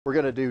We're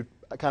going to do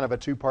kind of a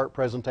two-part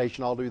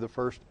presentation. I'll do the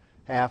first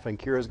half, and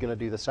Kira's going to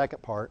do the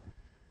second part.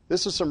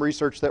 This is some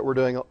research that we're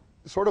doing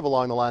sort of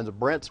along the lines of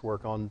Brent's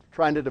work on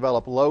trying to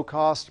develop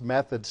low-cost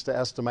methods to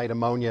estimate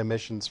ammonia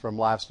emissions from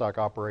livestock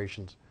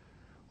operations.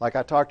 Like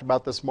I talked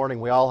about this morning,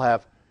 we all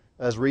have,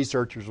 as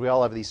researchers, we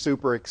all have these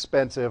super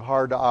expensive,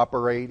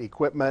 hard-to-operate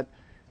equipment.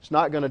 It's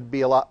not going to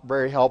be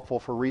very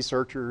helpful for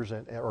researchers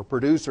or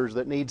producers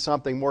that need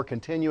something more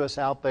continuous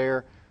out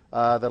there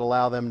that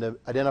allow them to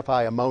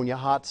identify ammonia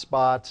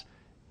hotspots,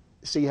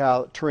 see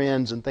how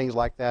trends and things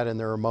like that in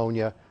their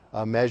ammonia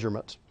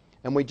measurements.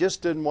 And we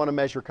just didn't want to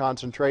measure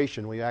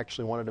concentration. We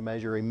actually wanted to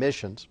measure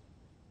emissions.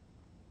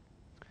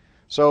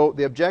 So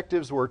the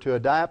objectives were to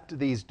adapt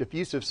these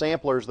diffusive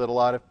samplers that a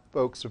lot of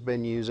folks have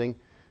been using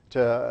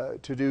to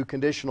do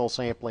conditional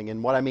sampling.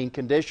 And what I mean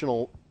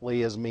conditionally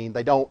is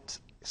they don't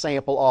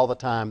sample all the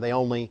time. They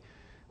only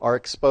are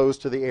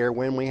exposed to the air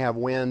when we have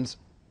winds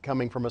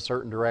coming from a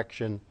certain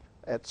direction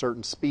at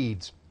certain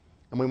speeds.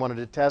 And we wanted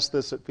to test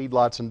this at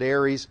feedlots and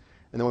dairies,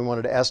 and then we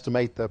wanted to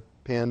estimate the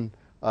pen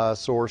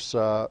source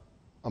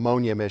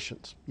ammonia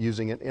emissions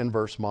using an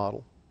inverse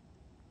model.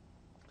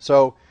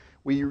 So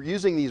we are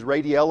using these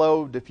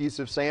radiello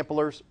diffusive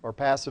samplers or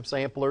passive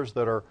samplers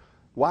that are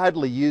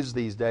widely used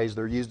these days.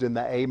 They're used in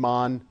the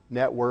AMON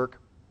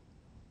network.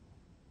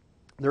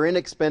 They're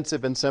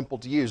inexpensive and simple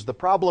to use. The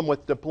problem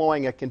with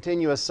deploying a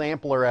continuous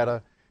sampler at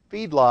a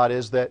feedlot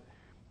is that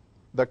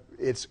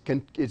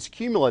it's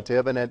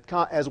cumulative, and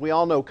as we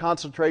all know,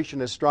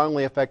 concentration is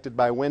strongly affected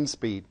by wind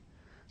speed.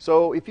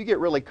 So if you get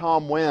really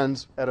calm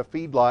winds at a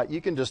feedlot,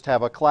 you can just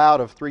have a cloud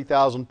of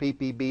 3,000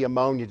 ppb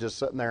ammonia just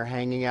sitting there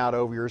hanging out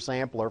over your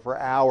sampler for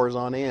hours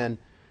on end,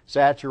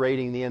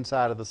 saturating the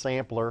inside of the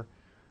sampler.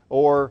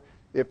 Or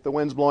if the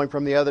wind's blowing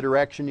from the other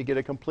direction, you get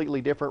a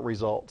completely different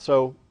result.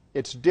 So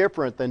it's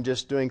different than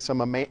just doing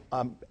some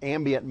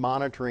ambient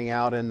monitoring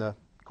out in the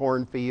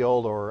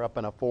cornfield or up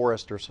in a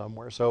forest or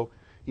somewhere. So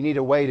you need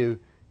a way to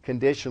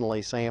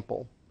conditionally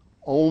sample,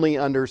 only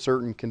under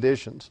certain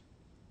conditions.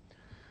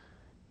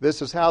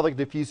 This is how the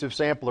diffusive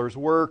samplers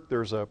work.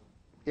 There's an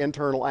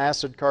internal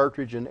acid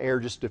cartridge, and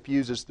air just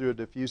diffuses through a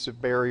diffusive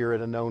barrier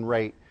at a known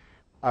rate.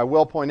 I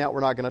will point out,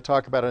 we're not going to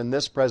talk about it in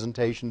this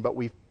presentation, but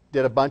we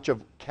did a bunch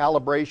of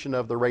calibration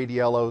of the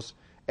radiellos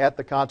at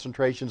the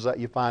concentrations that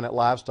you find at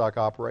livestock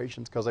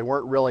operations, because they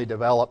weren't really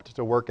developed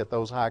to work at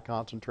those high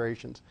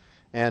concentrations.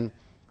 And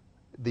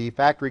the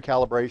factory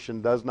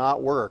calibration does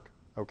not work,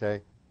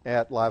 okay,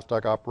 at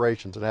livestock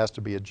operations. It has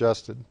to be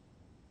adjusted.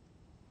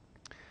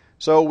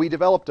 So we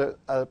developed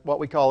what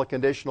we call a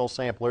conditional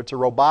sampler. It's a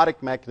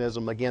robotic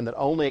mechanism, again, that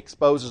only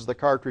exposes the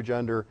cartridge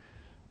under,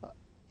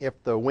 if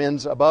the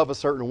wind's above a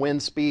certain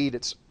wind speed,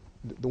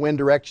 the wind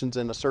direction's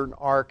in a certain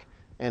arc,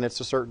 and it's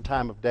a certain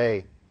time of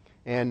day.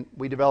 And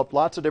we developed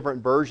lots of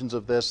different versions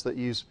of this that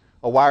use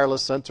a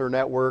wireless sensor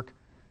network,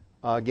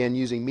 again,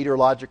 using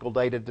meteorological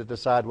data to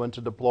decide when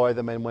to deploy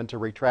them and when to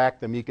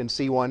retract them. You can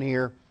see one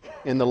here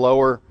in the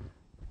lower.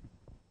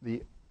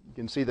 You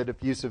can see the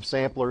diffusive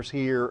samplers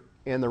here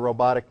in the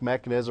robotic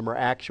mechanism or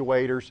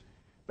actuators.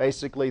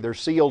 Basically, they're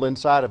sealed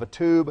inside of a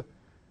tube.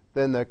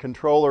 Then the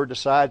controller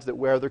decides that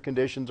weather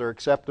conditions are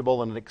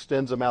acceptable, and it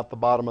extends them out the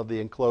bottom of the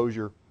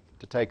enclosure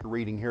to take a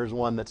reading. Here's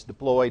one that's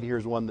deployed.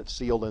 Here's one that's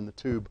sealed in the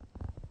tube.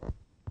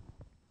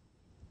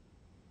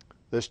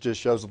 This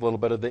just shows a little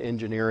bit of the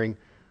engineering.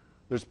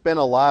 There's been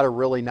a lot of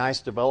really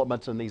nice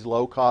developments in these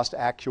low-cost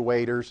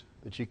actuators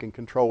that you can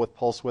control with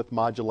pulse width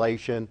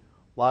modulation.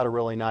 A lot of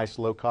really nice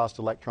low-cost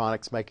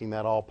electronics making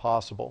that all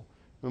possible.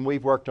 And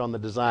we've worked on the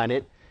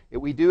design.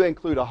 We do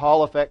include a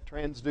Hall effect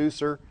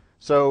transducer,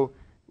 so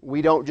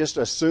we don't just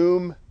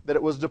assume that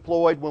it was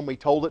deployed when we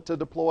told it to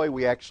deploy.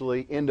 We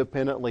actually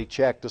independently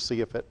check to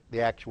see if the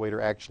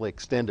actuator actually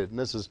extended, and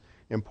this is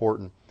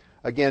important.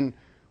 Again,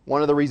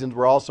 one of the reasons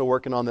we're also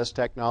working on this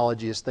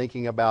technology is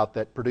thinking about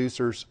that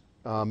producers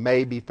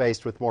may be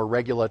faced with more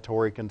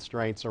regulatory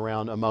constraints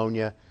around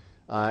ammonia,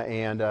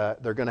 and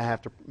they're going to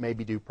have to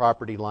maybe do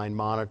property line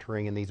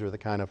monitoring, and these are the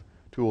kind of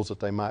tools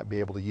that they might be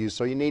able to use.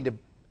 So you need to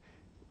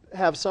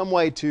have some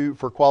way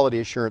for quality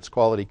assurance,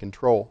 quality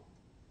control.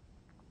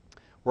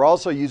 We're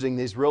also using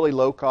these really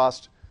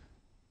low-cost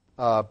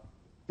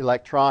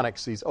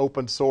electronics, these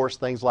open source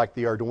things like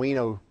the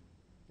Arduino.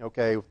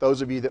 Okay,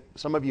 those of you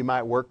some of you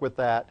might work with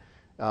that.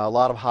 A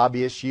lot of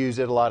hobbyists use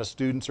it. A lot of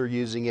students are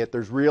using it.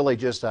 There's really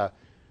just a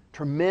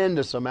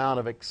tremendous amount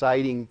of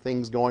exciting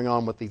things going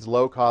on with these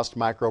low-cost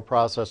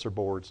microprocessor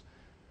boards.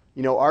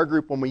 You know, our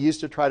group, when we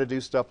used to try to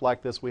do stuff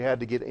like this, we had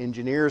to get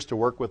engineers to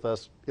work with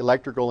us,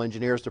 electrical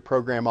engineers, to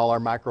program all our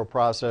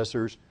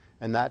microprocessors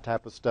and that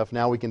type of stuff.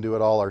 Now we can do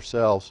it all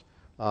ourselves.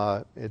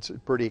 It's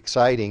pretty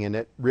exciting, and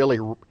it really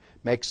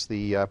makes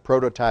the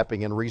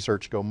prototyping and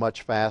research go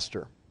much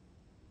faster.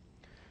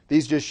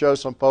 These just show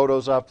some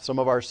photos of some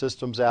of our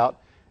systems out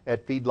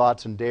at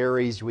feedlots and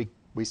dairies. We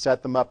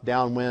set them up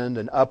downwind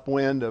and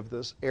upwind of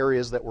the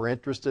areas that we're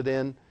interested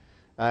in,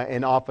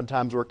 and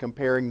oftentimes we're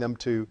comparing them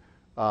to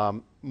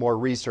more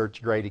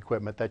research-grade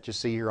equipment that you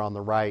see here on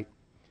the right.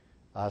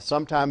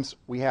 Sometimes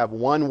we have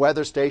one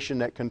weather station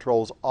that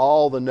controls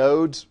all the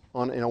nodes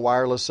in a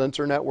wireless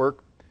sensor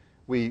network.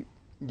 We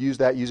use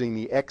that using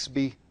the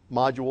XB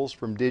modules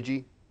from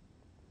Digi.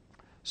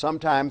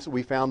 Sometimes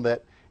we found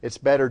that it's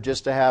better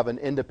just to have an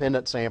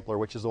independent sampler,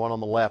 which is the one on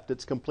the left.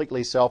 It's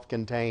completely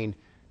self-contained.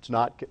 It's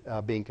not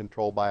being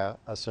controlled by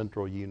a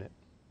central unit.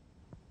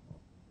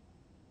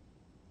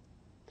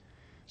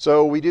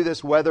 So we do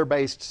this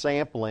weather-based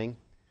sampling.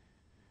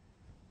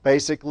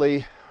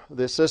 Basically,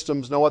 the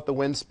systems know what the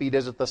wind speed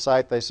is at the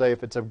site. They say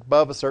if it's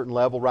above a certain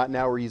level, right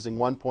now we're using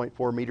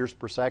 1.4 meters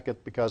per second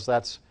because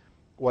that's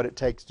what it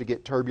takes to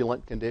get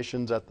turbulent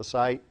conditions at the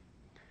site.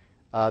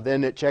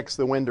 Then it checks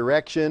the wind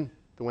direction.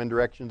 The wind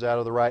direction's out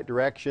of the right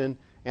direction.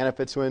 And if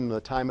it's in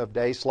the time of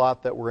day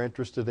slot that we're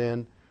interested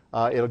in,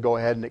 it'll go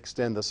ahead and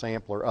extend the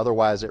sampler.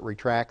 Otherwise, it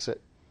retracts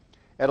it.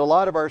 At a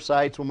lot of our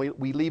sites, when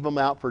we leave them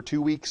out for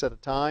 2 weeks at a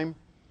time,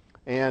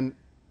 and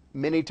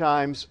many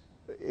times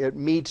it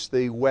meets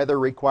the weather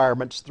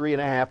requirements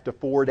 3.5 to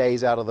 4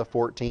 days out of the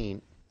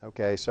 14.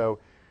 Okay, so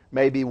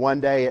maybe one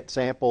day it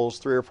samples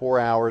 3 or 4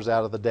 hours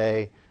out of the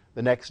day.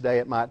 The next day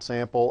it might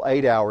sample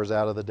 8 hours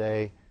out of the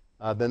day.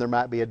 Then there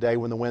might be a day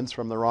when the wind's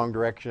from the wrong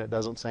direction, it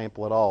doesn't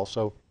sample at all.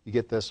 So you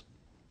get this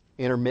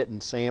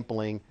intermittent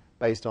sampling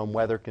based on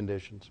weather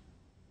conditions.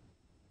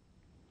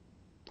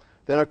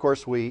 Then, of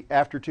course,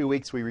 after 2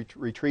 weeks, we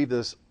retrieve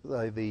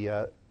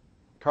the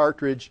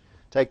cartridge,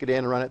 take it in,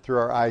 and run it through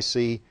our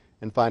IC,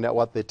 and find out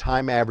what the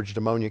time-averaged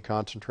ammonia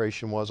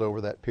concentration was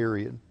over that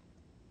period.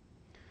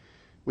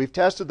 We've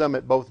tested them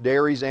at both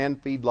dairies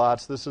and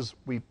feedlots.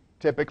 We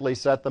typically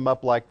set them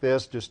up like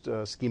this, just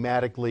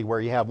schematically,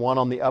 where you have one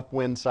on the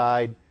upwind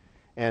side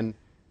and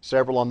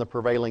several on the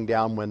prevailing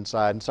downwind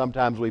side. And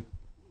sometimes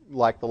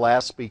like the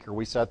last speaker,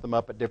 we set them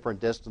up at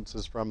different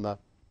distances from the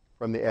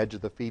edge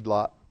of the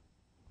feedlot.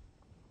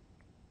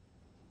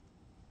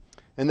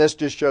 And this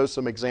just shows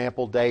some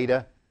example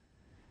data.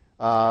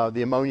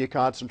 The ammonia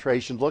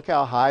concentrations, look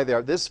how high they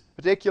are. This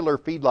particular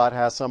feedlot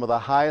has some of the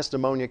highest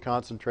ammonia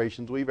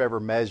concentrations we've ever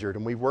measured,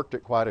 and we've worked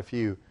at quite a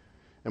few.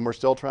 And we're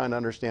still trying to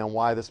understand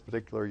why this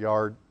particular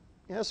yard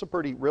has some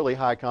really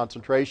high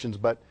concentrations.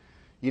 But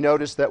you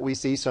notice that we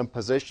see some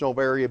positional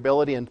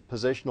variability and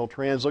positional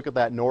trends. Look at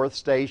that north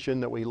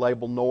station that we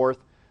label north.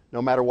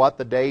 No matter what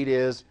the date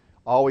is,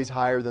 always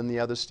higher than the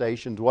other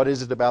stations. What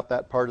is it about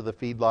that part of the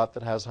feedlot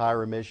that has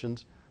higher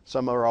emissions?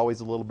 Some are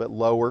always a little bit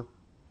lower.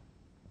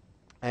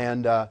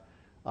 And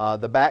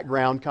the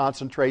background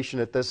concentration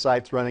at this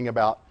site's running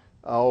about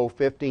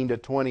 15 to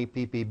 20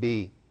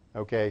 ppb.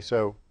 Okay,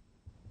 so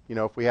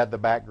if we had the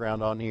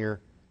background on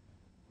here,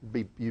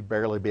 you'd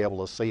barely be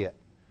able to see it.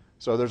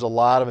 So there's a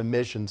lot of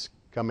emissions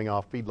coming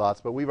off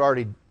feedlots, but we've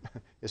already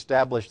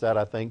established that,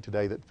 I think,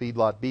 today, that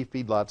beef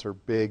feedlots are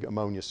big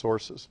ammonia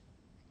sources.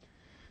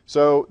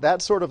 So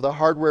that's sort of the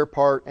hardware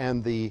part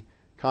and the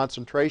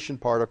concentration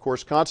part. Of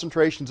course,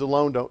 concentrations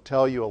alone don't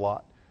tell you a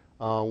lot.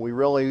 We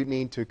really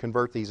need to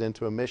convert these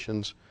into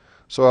emissions.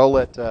 So I'll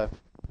let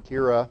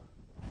Kira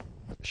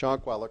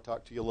Schonkweiler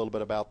talk to you a little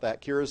bit about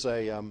that. Kira's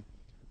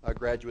a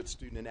graduate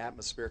student in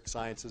atmospheric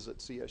sciences at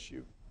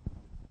CSU.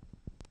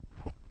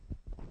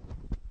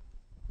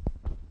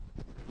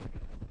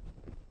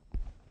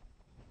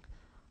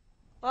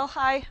 Well,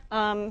 hi.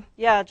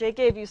 Yeah, Jake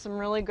gave you some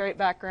really great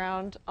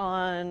background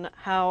on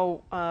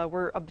how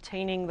we're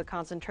obtaining the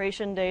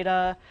concentration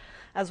data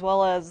as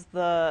well as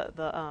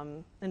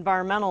the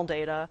environmental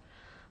data.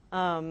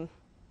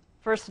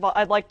 First of all,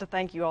 I'd like to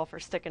thank you all for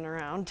sticking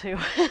around, too,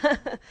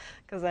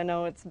 because I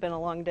know it's been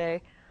a long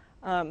day.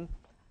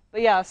 But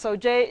yeah, so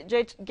Jay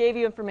gave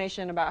you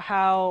information about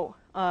how,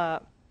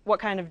 what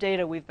kind of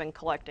data we've been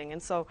collecting.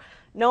 And so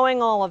knowing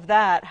all of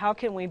that, how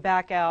can we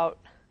back out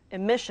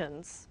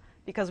emissions?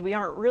 Because we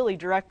aren't really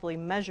directly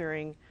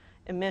measuring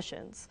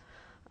emissions.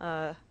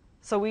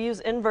 So we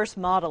use inverse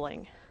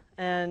modeling.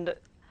 And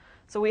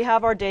so we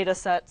have our data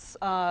sets,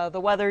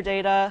 the weather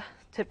data,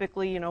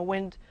 typically,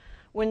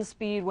 wind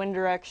speed, wind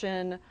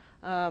direction,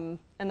 and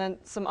then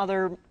some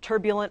other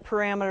turbulent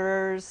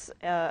parameters,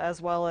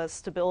 as well as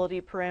stability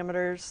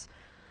parameters.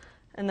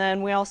 And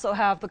then we also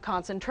have the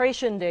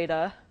concentration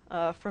data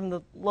from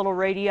the little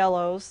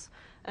radiellos.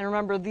 And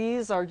remember,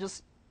 these are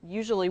just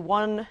usually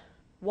one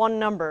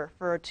number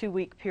for a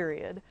 2-week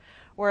period,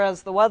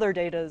 whereas the weather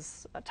data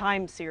is a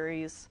time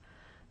series.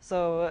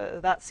 So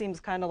that seems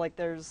kind of like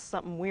there's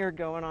something weird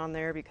going on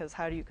there, because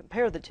how do you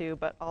compare the two?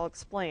 But I'll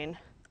explain.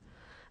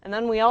 And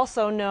then we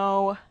also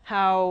know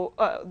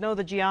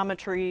the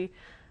geometry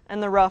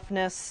and the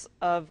roughness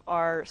of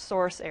our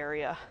source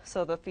area,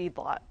 so the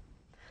feedlot.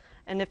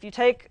 And if you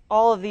take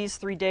all of these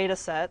 3 data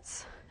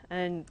sets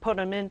and put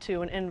them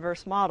into an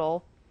inverse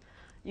model,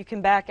 you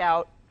can back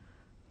out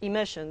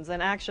emissions.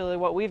 And actually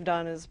what we've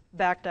done is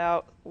backed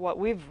out what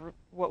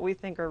we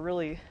think are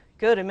really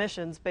good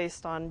emissions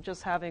based on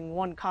just having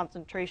one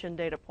concentration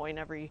data point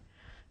every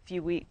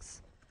few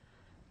weeks.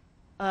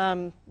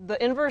 The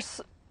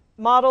inverse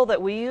model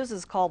that we use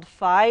is called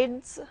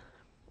FIDES,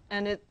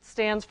 and it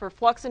stands for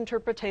Flux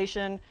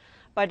Interpretation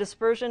by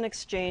Dispersion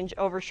Exchange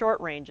over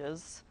Short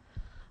Ranges.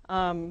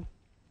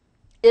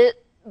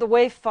 It the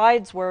way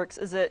FIDES works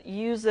is it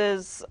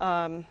uses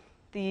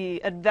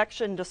the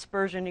advection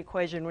dispersion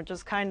equation, which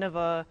is kind of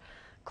a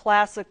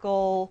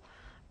classical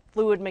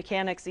fluid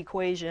mechanics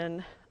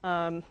equation,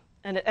 and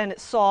it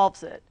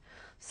solves it.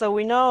 So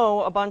we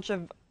know a bunch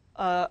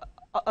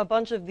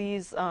of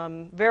these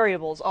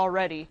variables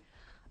already.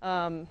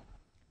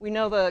 We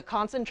know the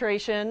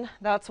concentration,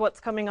 that's what's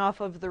coming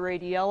off of the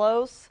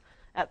radiellos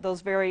at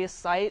those various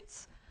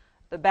sites.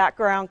 The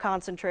background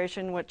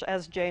concentration, which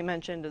as Jay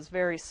mentioned is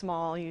very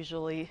small,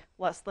 usually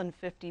less than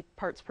 50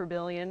 parts per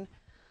billion.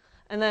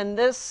 And then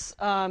this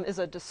is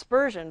a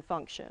dispersion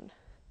function.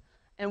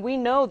 And we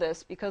know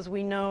this because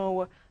we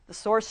know the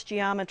source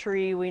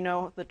geometry, we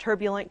know the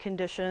turbulent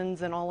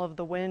conditions and all of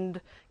the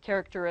wind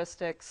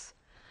characteristics.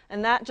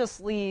 And that just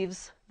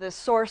leaves the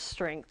source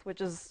strength,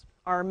 which is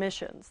our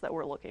emissions that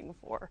we're looking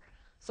for.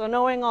 So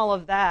knowing all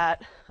of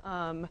that,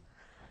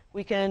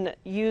 we can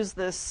use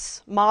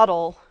this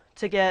model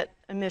to get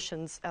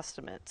emissions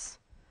estimates.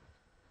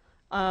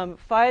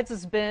 FIDES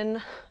has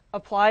been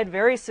applied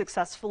very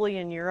successfully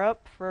in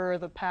Europe for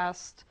the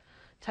past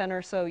 10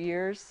 or so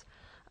years,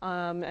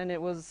 and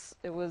it was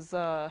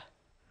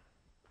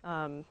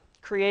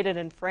created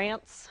in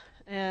France.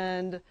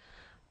 And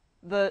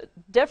the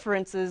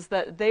difference is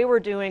that they were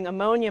doing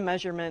ammonia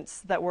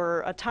measurements that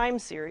were a time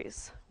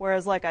series,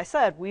 whereas, like I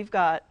said, we've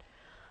got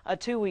a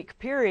 2-week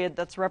period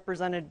that's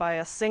represented by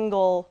a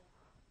single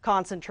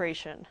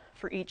concentration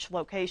for each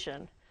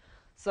location.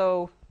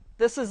 So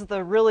this is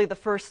really the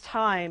first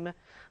time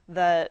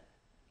that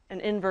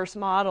an inverse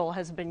model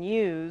has been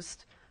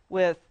used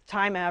with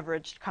time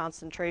averaged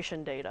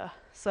concentration data.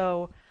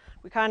 So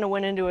we kind of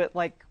went into it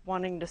like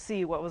wanting to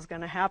see what was going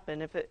to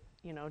happen if it,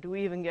 do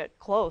we even get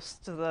close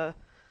to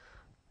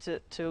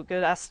to a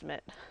good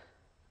estimate.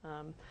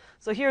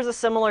 So here's a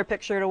similar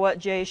picture to what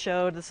Jay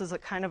showed. This is a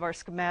kind of our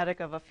schematic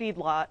of a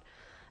feedlot,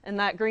 and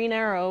that green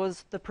arrow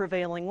is the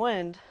prevailing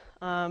wind.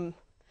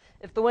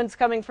 If the wind's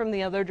coming from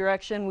the other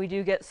direction, we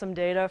do get some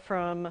data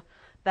from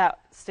that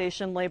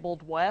station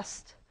labeled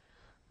west.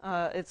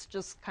 It's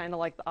just kind of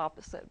like the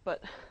opposite.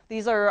 But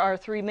these are our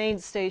 3 main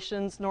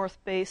stations, north,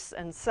 base,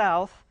 and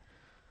south.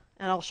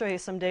 And I'll show you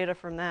some data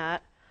from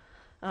that.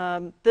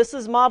 This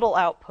is model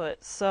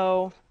output.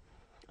 So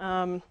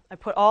I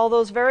put all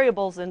those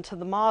variables into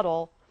the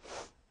model.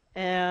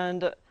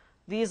 And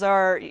these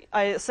I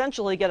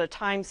essentially get a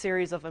time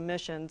series of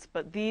emissions.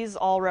 But these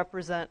all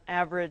represent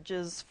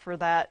averages for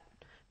that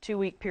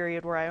 2-week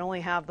period where I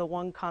only have the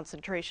one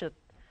concentration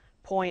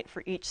point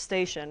for each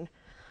station.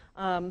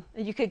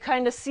 You could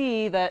kind of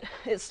see that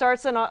it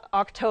starts in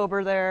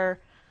October there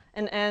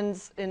and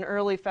ends in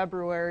early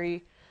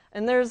February.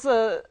 And there's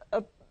a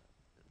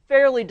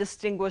fairly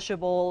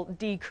distinguishable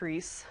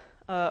decrease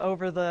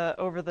over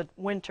the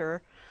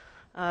winter.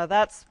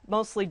 That's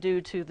mostly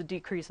due to the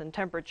decrease in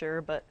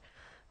temperature, but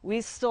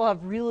we still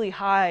have really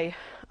high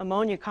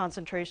ammonia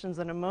concentrations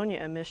and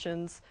ammonia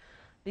emissions,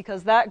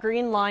 because that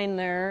green line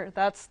there,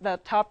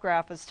 that top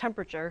graph is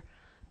temperature.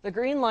 The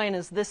green line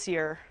is this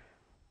year,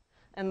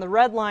 and the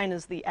red line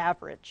is the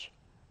average,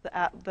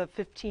 the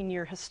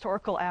 15-year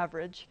historical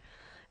average.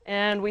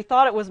 And we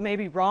thought it was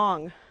maybe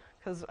wrong,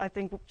 because I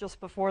think just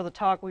before the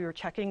talk we were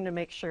checking to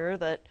make sure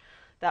that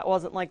that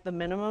wasn't like the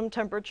minimum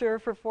temperature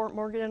for Fort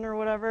Morgan or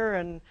whatever,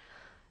 and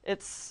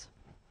it's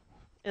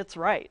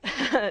right.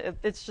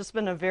 It's just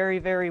been a very,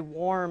 very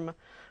warm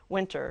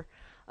winter.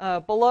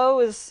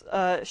 Below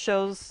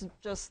shows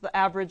just the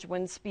average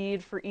wind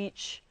speed for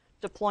each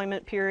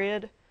deployment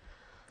period.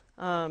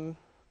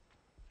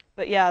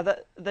 But yeah,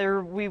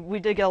 we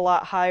did get a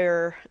lot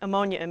higher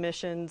ammonia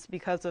emissions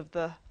because of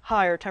the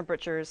higher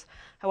temperatures.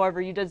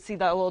 However, you did see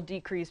that little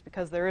decrease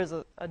because there is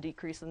a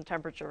decrease in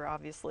temperature,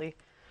 obviously.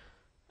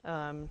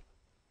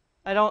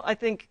 I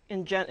think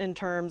in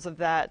terms of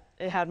that,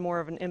 it had more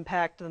of an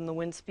impact than the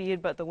wind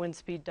speed, but the wind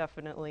speed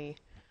definitely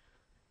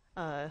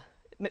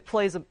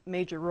plays a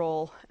major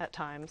role at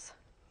times.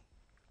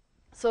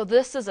 So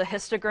this is a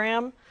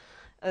histogram,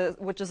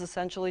 which is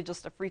essentially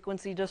just a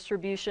frequency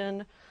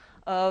distribution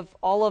of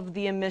all of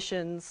the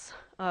emissions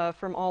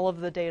from all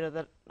of the data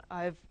that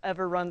I've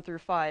ever run through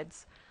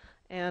FIDES.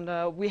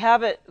 And we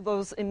have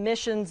those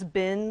emissions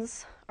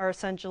bins are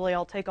essentially,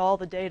 I'll take all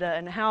the data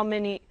and how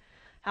many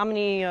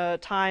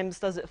times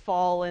does it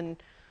fall in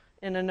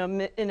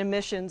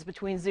emissions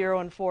between 0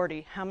 and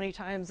 40? How many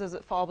times does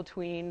it fall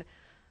between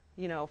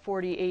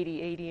 40,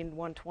 80, 80, and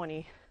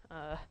 120?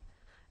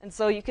 And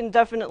so you can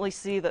definitely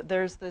see that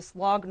there's this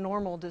log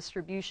normal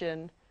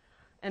distribution.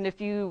 And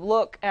if you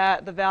look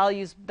at the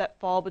values that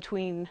fall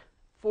between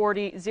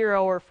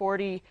 0 or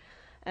 40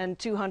 and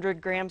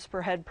 200 grams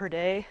per head per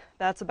day,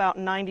 that's about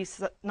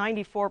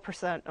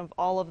 94% of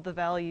all of the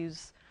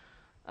values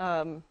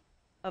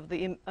of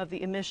the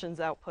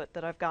emissions output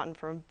that I've gotten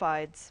from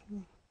FIDES.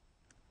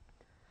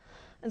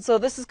 And so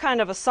this is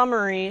kind of a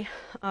summary,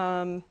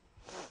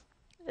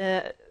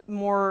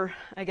 more,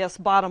 I guess,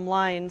 bottom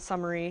line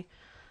summary.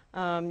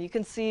 You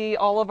can see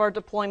all of our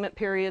deployment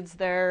periods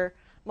there.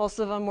 Most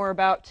of them were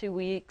about 2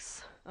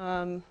 weeks.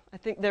 I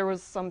think there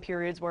was some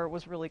periods where it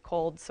was really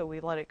cold, so we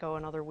let it go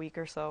another week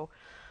or so.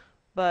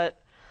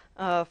 But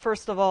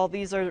first of all,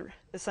 these are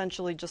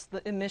essentially just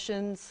the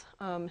emissions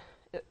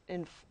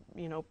in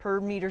per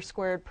meter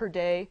squared per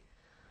day.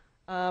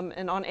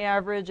 And on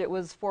average, it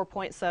was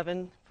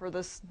 4.7 for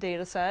this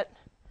data set.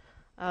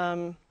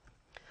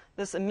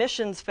 This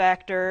emissions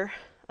factor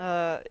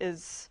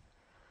is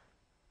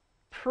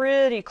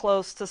pretty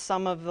close to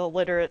some of the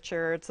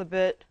literature. It's a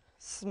bit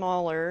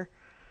smaller,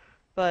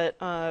 but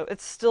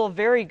it's still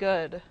very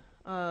good.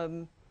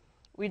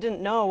 We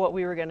didn't know what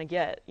we were going to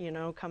get,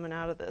 coming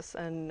out of this,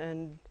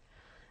 and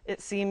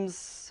it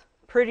seems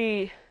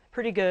pretty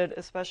good,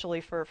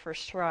 especially for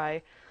first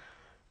try.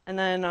 And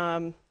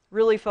then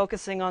really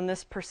focusing on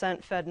this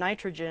percent fed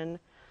nitrogen,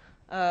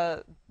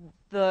 our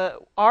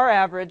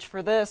average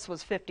for this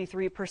was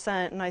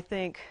 53%, and I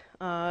think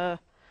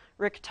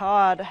Rick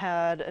Todd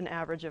had an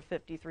average of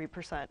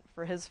 53%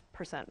 for his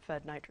percent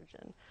fed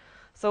nitrogen.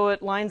 So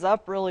it lines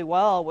up really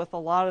well with a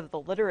lot of the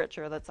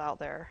literature that's out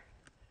there.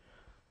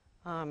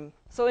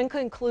 So in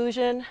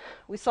conclusion,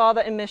 we saw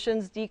that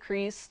emissions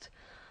decreased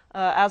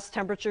as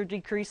temperature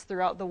decreased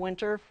throughout the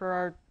winter for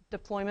our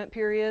deployment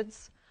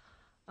periods,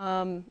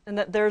 and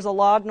that there's a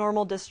log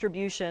normal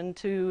distribution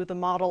to the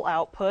model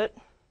output.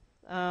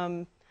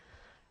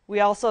 We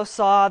also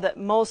saw that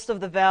most of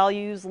the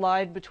values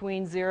lied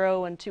between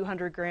 0 and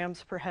 200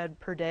 grams per head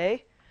per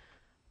day.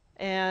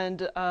 And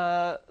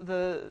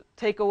the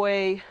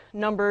takeaway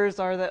numbers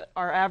are that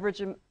our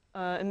average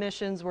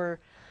emissions were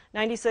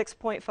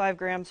 96.5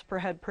 grams per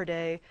head per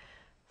day,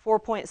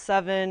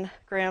 4.7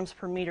 grams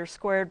per meter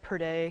squared per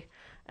day,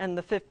 and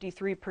the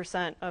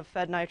 53% of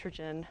fed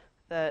nitrogen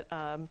that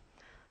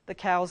the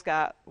cows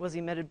got was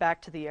emitted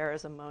back to the air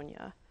as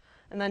ammonia.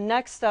 And then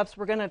next steps,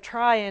 we're going to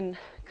try and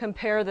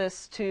compare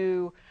this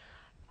to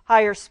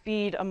higher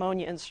speed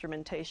ammonia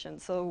instrumentation.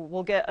 So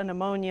we'll get an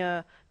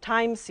ammonia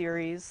time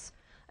series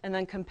and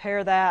then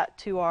compare that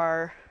to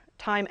our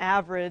time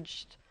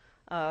averaged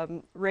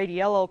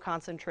radiello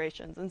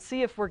concentrations and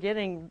see if we're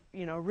getting,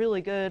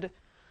 really good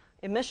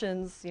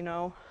emissions,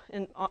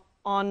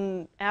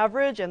 on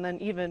average, and then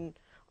even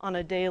on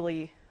a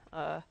daily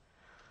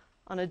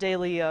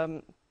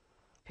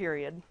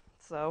period.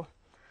 So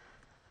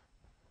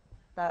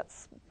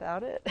that's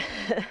about it.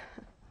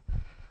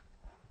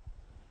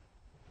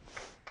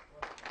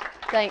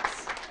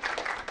 Thanks.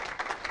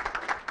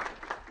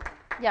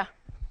 Yeah.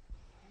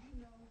 Do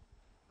you know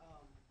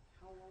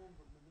how long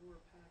the manure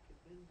pack had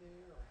been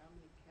there, or how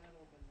many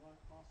cattle have been run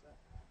across that?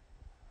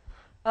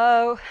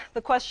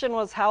 The question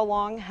was how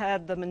long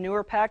had the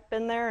manure pack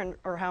been there,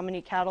 or how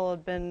many cattle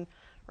had been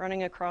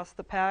running across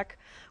the pack.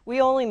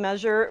 We only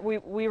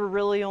we were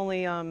really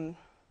only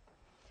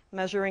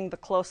measuring the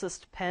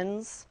closest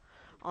pens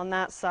on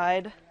that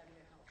side.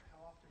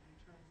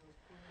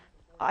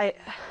 I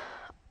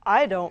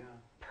don't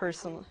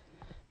personally.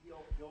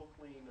 You'll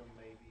clean them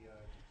maybe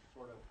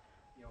sort of,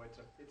 it's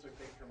a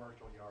big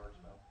commercial yard, it's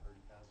about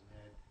 30,000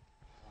 head.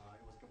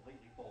 It was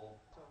completely full.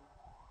 So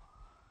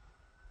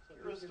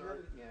if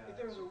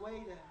there was a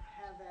way to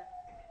have that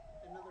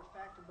another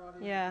factor brought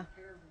in Yeah. to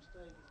compare from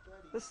study to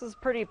study. This is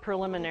pretty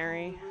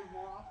preliminary. Will we move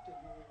more often?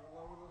 Will we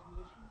lower those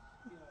emissions?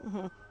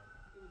 Mm-hmm.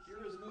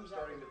 Here is we're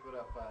starting to put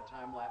up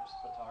time-lapse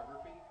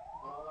photography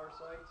on all our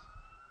sites,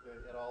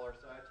 at all our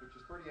sites, which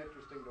is pretty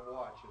interesting to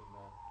watch. And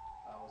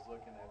I was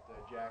looking at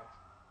Jack's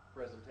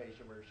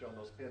presentation where he was showing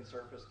those pin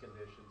surface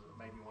conditions. It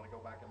made me want to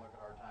go back and look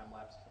at our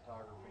time-lapse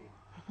photography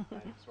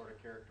and sort of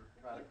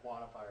try to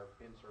quantify our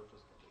pin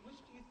surface conditions. Which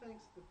do you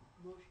think is the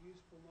most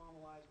useful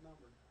normalized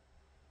number?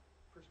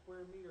 Per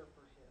square meter or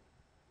per head?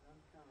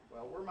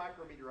 Well, we're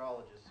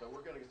micrometeorologists, so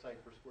we're going to say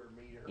per square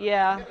meter.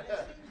 Yeah.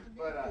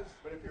 But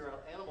if you're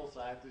an animal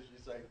scientist, you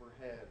say per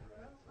head,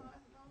 right? No,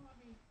 I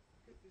mean,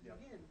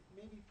 again,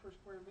 maybe per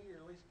square meter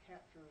at least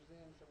captures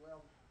in, so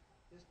well,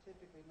 this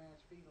typically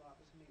managed feedlot,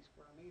 this many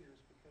square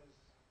meters, because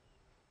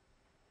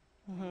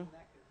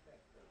that could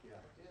affect the... Yeah,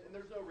 and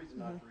there's no reason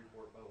not to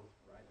report both,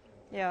 right?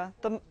 Yeah,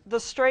 the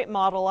straight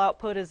model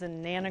output is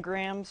in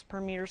nanograms per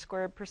meter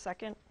squared per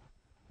second,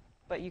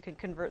 but you can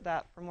convert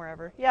that from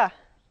wherever. Yeah.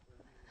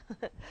 Do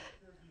you happen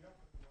to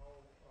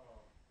know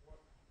what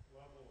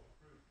level of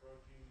crude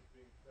protein is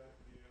being fed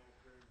to the animal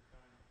period of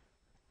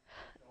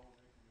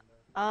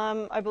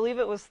time? I believe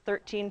it was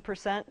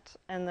 13%,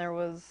 and there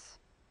was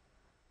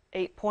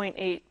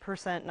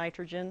 8.8%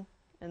 nitrogen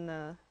in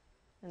the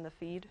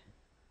feed.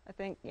 I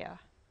think, yeah,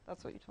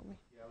 that's what you told me.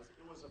 Yeah,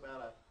 it was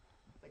about I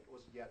think it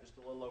was just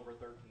a little over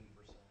 13%.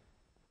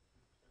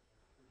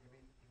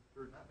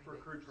 For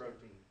crude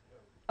protein.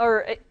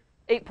 Or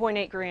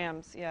 8.8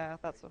 grams. Yeah,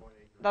 that's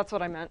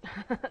what I meant.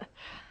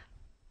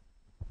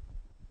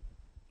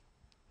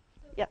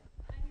 Yeah.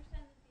 I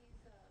understand that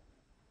these,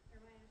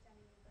 or my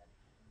understanding is that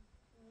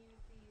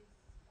communities,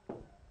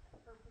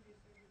 per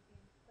producers would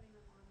be putting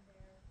them on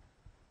their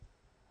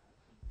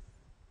peaks,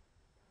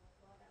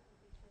 log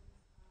applications,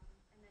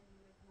 and then you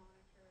would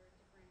monitor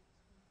different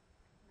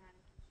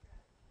management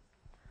strategies.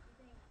 Do you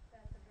think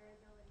that the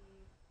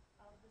variability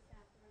of the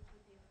samplers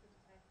would be able to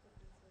detect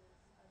differences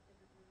of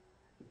different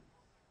management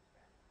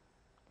strategies?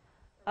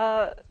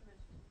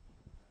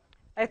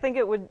 I think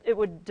it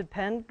would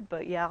depend,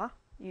 but yeah,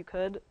 you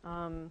could,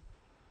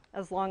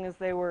 as long as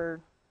they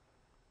were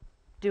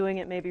doing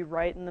it maybe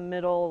right in the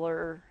middle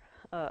or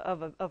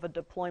of a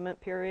deployment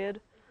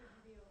period. Would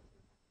you be able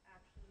to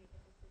actually make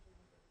a decision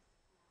based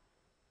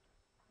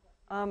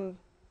on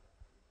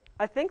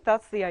what I think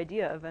that's the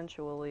idea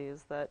eventually,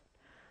 is that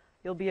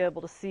you'll be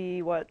able to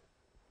see what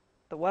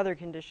the weather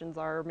conditions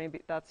are.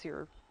 Maybe that's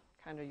your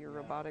kind of your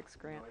robotics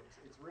grant.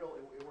 It's real.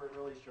 Where it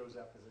really shows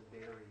up is in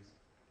dairies,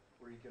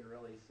 where you can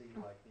really see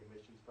like the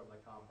emissions from the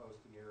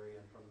composting area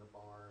and from the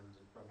barns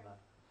and from the,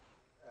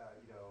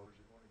 you know.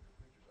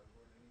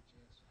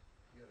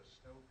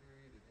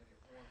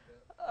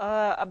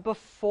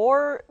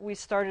 Before we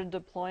started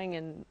deploying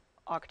in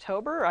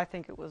October, I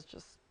think it was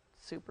just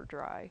super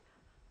dry.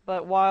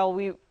 But while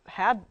we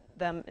had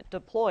them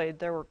deployed,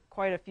 there were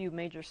quite a few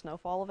major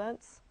snowfall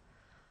events.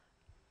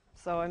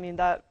 So I mean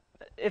that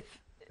if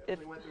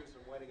We went through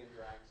some wetting and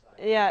drag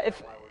cycles. yeah,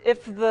 That's why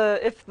we're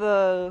if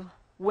the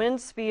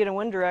wind speed and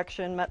wind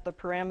direction met the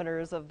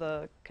parameters of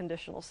the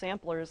conditional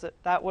samplers,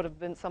 that would have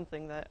been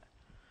something that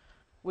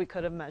we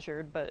could have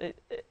measured. But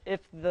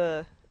if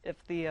the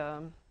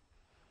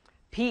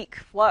peak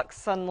flux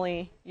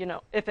suddenly, you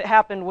know, if it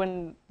happened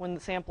when the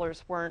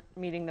samplers weren't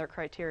meeting their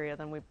criteria,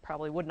 then we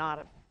probably would not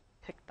have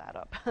picked that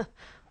up. There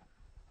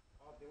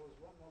was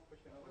one more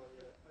question.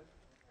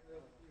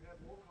 You had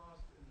more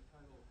cost in the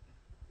title.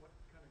 What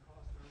kind of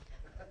cost are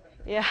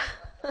you? Yeah.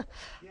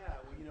 Yeah,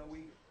 well, you know,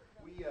 we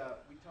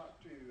talked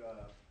to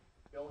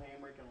Bill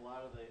Hamrick and a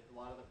lot of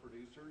the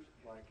producers,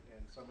 like, and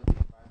some of the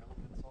environmental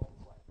consultants.